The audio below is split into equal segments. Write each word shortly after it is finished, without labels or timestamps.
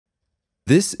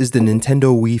This is the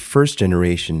Nintendo Wii first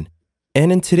generation,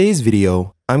 and in today's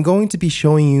video, I'm going to be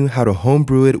showing you how to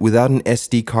homebrew it without an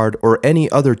SD card or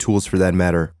any other tools for that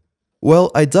matter.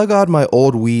 Well, I dug out my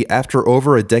old Wii after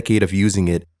over a decade of using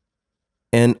it,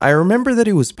 and I remember that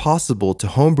it was possible to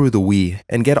homebrew the Wii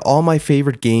and get all my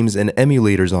favorite games and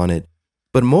emulators on it,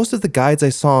 but most of the guides I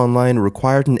saw online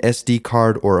required an SD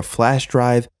card or a flash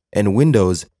drive and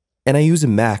Windows, and I use a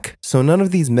Mac, so none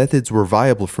of these methods were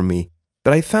viable for me.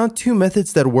 But I found two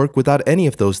methods that work without any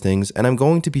of those things, and I'm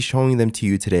going to be showing them to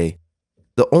you today.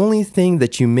 The only thing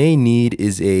that you may need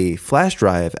is a flash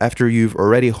drive after you've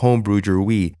already homebrewed your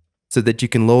Wii, so that you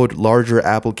can load larger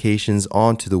applications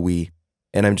onto the Wii.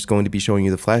 And I'm just going to be showing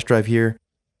you the flash drive here.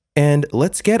 And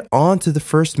let's get on to the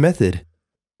first method.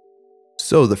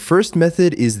 So the first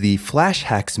method is the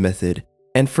flashhax method.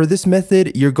 And for this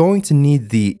method, you're going to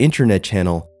need the internet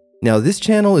channel. Now this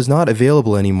channel is not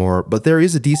available anymore, but there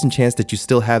is a decent chance that you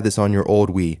still have this on your old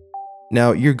Wii.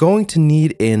 Now you're going to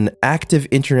need an active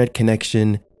internet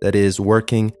connection that is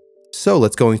working. So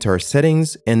let's go into our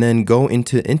settings and then go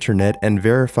into internet and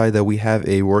verify that we have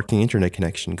a working internet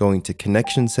connection. Going to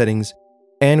connection settings,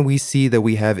 and we see that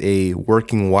we have a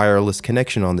working wireless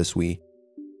connection on this Wii.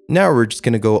 Now we're just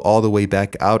going to go all the way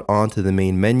back out onto the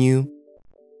main menu.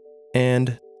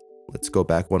 And let's go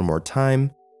back one more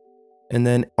time. And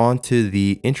then onto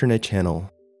the internet channel.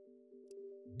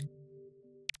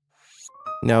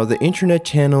 Now the internet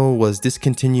channel was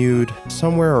discontinued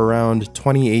somewhere around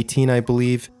 2018, I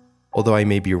believe, although I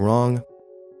may be wrong.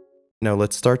 Now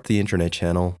let's start the internet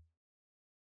channel.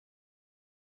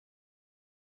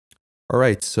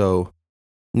 Alright, so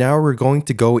now we're going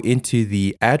to go into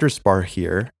the address bar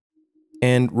here,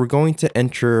 and we're going to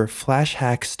enter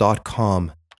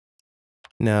flashhax.com.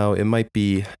 Now, it might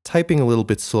be typing a little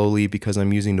bit slowly because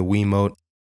I'm using the Wiimote.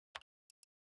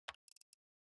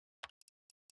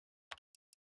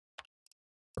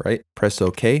 Right, press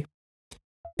OK.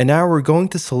 And now we're going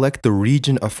to select the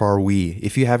region of our Wii.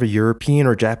 If you have a European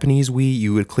or Japanese Wii,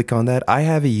 you would click on that. I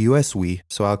have a US Wii,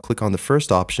 so I'll click on the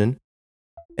first option.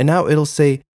 And now it'll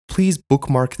say, please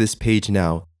bookmark this page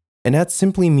now. And that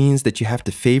simply means that you have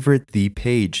to favorite the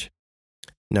page.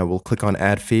 Now we'll click on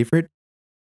Add Favorite.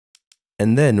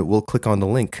 And then we'll click on the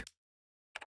link.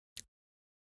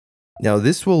 Now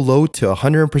this will load to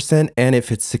 100%, and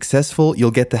if it's successful,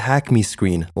 you'll get the Hack Me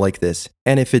screen like this.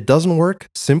 And if it doesn't work,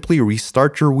 simply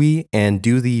restart your Wii and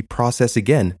do the process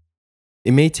again.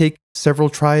 It may take several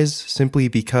tries simply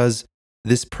because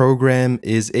this program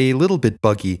is a little bit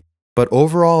buggy, but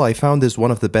overall I found this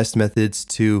one of the best methods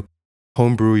to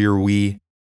homebrew your Wii.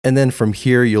 And then from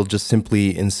here, you'll just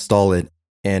simply install it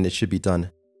and it should be done.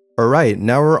 Alright,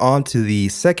 now we're on to the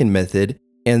second method,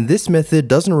 and this method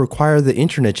doesn't require the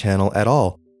internet channel at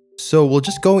all. So we'll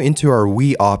just go into our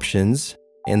Wii options,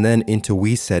 and then into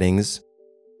Wii settings.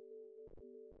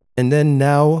 And then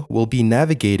now we'll be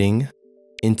navigating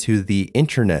into the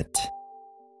internet.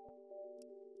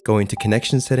 Go into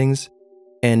connection settings,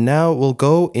 and now we'll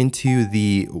go into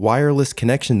the wireless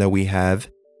connection that we have,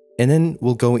 and then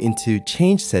we'll go into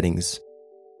change settings.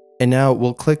 And now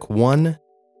we'll click 1,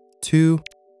 2,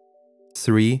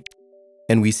 3,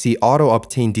 and we see auto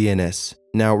obtain DNS.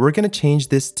 Now we're going to change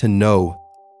this to no,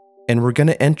 and we're going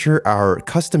to enter our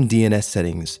custom DNS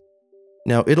settings.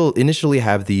 Now it'll initially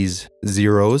have these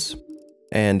zeros,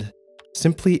 and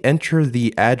simply enter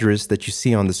the address that you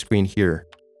see on the screen here,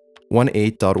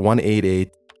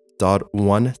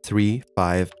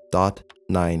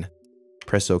 18.188.135.9.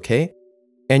 Press OK,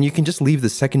 and you can just leave the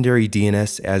secondary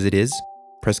DNS as it is.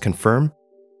 Press confirm,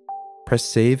 press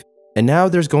save. And now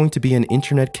there's going to be an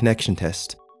internet connection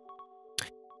test.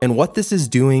 And what this is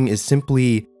doing is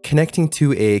simply connecting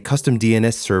to a custom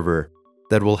DNS server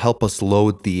that will help us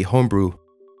load the Homebrew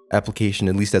application.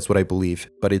 At least that's what I believe,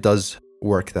 but it does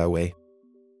work that way.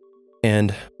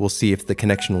 And we'll see if the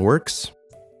connection works.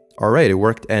 All right, it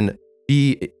worked. And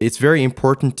it's very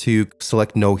important to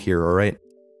select no here, all right?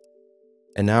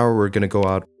 And now we're going to go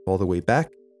out all the way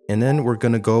back. And then we're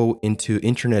going to go into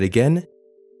internet again.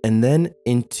 And then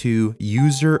into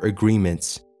user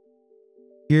agreements.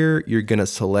 Here, you're going to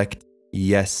select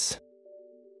yes.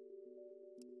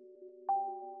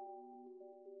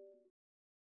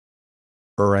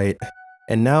 All right.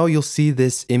 And now you'll see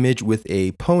this image with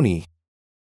a pony.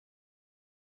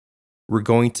 We're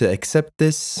going to accept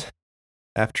this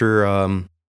after,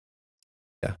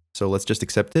 yeah, so let's just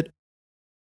accept it.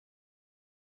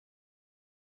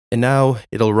 And now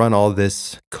it'll run all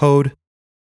this code.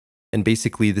 And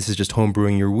basically, this is just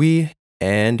homebrewing your Wii,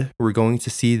 and we're going to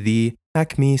see the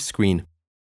Hack Me screen.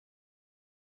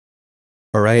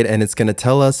 Alright, and it's going to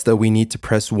tell us that we need to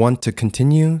press 1 to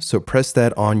continue, so press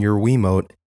that on your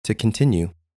Wiimote to continue.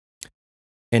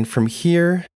 And from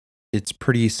here, it's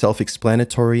pretty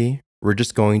self-explanatory. We're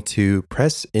just going to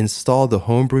press install the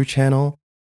Homebrew channel,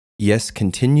 yes,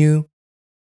 continue.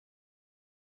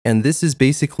 And this is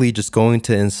basically just going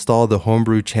to install the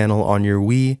Homebrew channel on your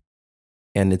Wii,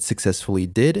 and it successfully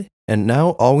did. And now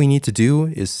all we need to do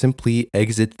is simply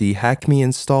exit the HackMe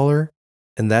installer,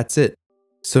 and that's it.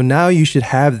 So now you should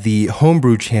have the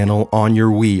Homebrew channel on your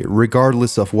Wii,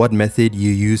 regardless of what method you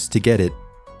use to get it.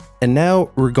 And now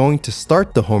we're going to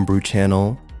start the Homebrew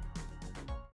channel.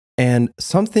 And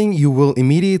something you will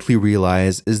immediately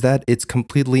realize is that it's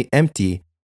completely empty.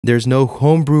 There's no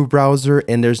Homebrew browser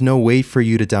and there's no way for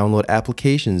you to download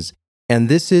applications. And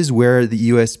this is where the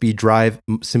USB drive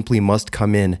simply must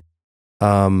come in.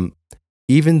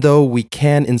 Even though we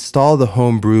can install the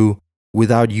Homebrew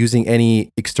without using any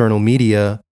external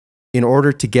media, in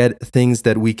order to get things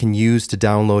that we can use to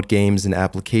download games and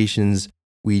applications,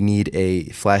 we need a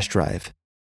flash drive.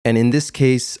 And in this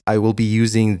case, I will be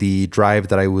using the drive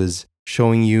that I was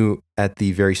showing you at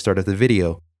the very start of the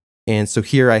video. And so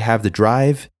here I have the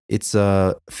drive. It's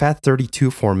a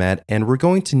FAT32 format, and we're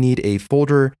going to need a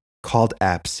folder called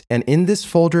apps. And in this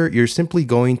folder, you're simply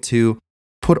going to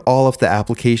put all of the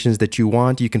applications that you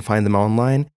want. You can find them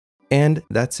online, and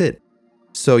that's it.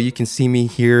 So you can see me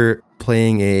here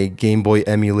playing a Game Boy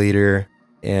emulator,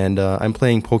 and I'm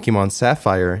playing Pokemon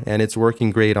Sapphire, and it's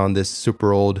working great on this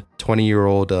super old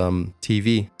 20-year-old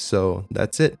TV. So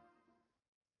that's it.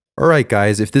 Alright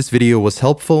guys, if this video was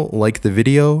helpful, like the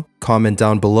video, comment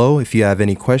down below if you have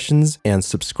any questions, and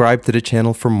subscribe to the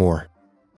channel for more.